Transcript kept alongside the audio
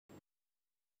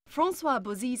Francois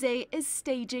Bozize is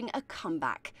staging a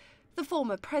comeback. The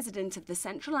former president of the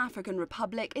Central African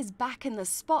Republic is back in the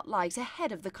spotlight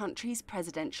ahead of the country's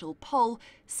presidential poll,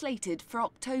 slated for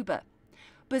October.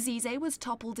 Bozize was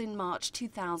toppled in March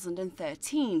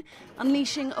 2013,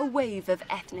 unleashing a wave of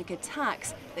ethnic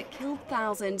attacks that killed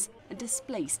thousands and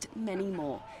displaced many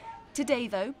more. Today,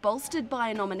 though, bolstered by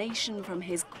a nomination from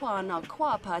his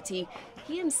Kwa party,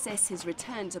 he insists his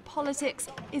return to politics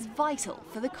is vital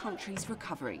for the country's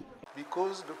recovery.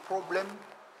 Because the problem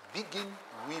begins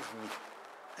with me,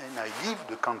 and I leave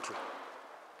the country.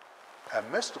 I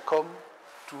must come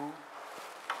to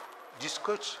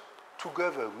discuss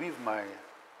together with my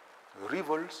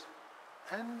rivals,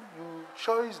 and you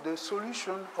choose the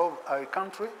solution of our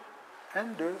country,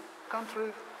 and the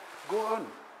country go on.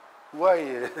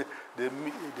 Why they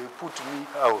put me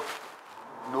out?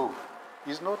 No,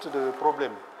 it's not the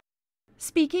problem.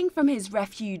 Speaking from his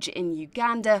refuge in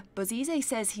Uganda, Bozize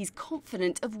says he's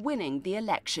confident of winning the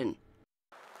election.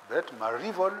 But my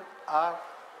rivals are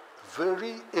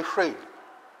very afraid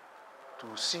to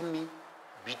see me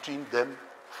between them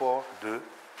for the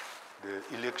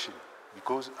election,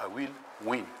 because I will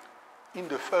win in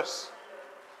the first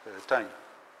time,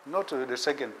 not the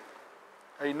second.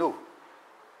 I know.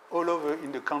 All over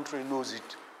in the country knows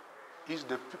it. It's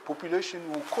the population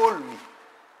who call me.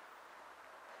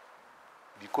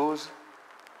 Because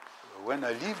when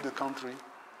I leave the country,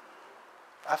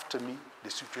 after me,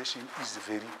 the situation is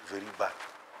very, very bad.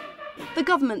 The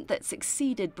government that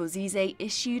succeeded Bozize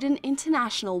issued an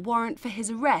international warrant for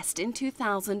his arrest in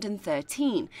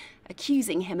 2013,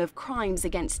 accusing him of crimes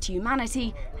against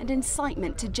humanity and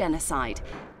incitement to genocide.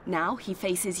 Now he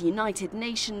faces United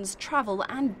Nations travel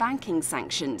and banking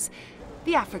sanctions.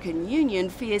 The African Union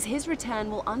fears his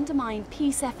return will undermine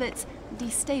peace efforts and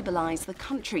destabilize the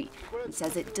country, and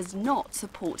says it does not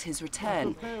support his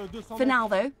return. For now,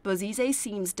 though, Bozize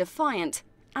seems defiant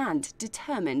and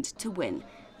determined to win.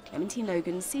 Clementine,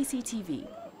 Logan, CCTV.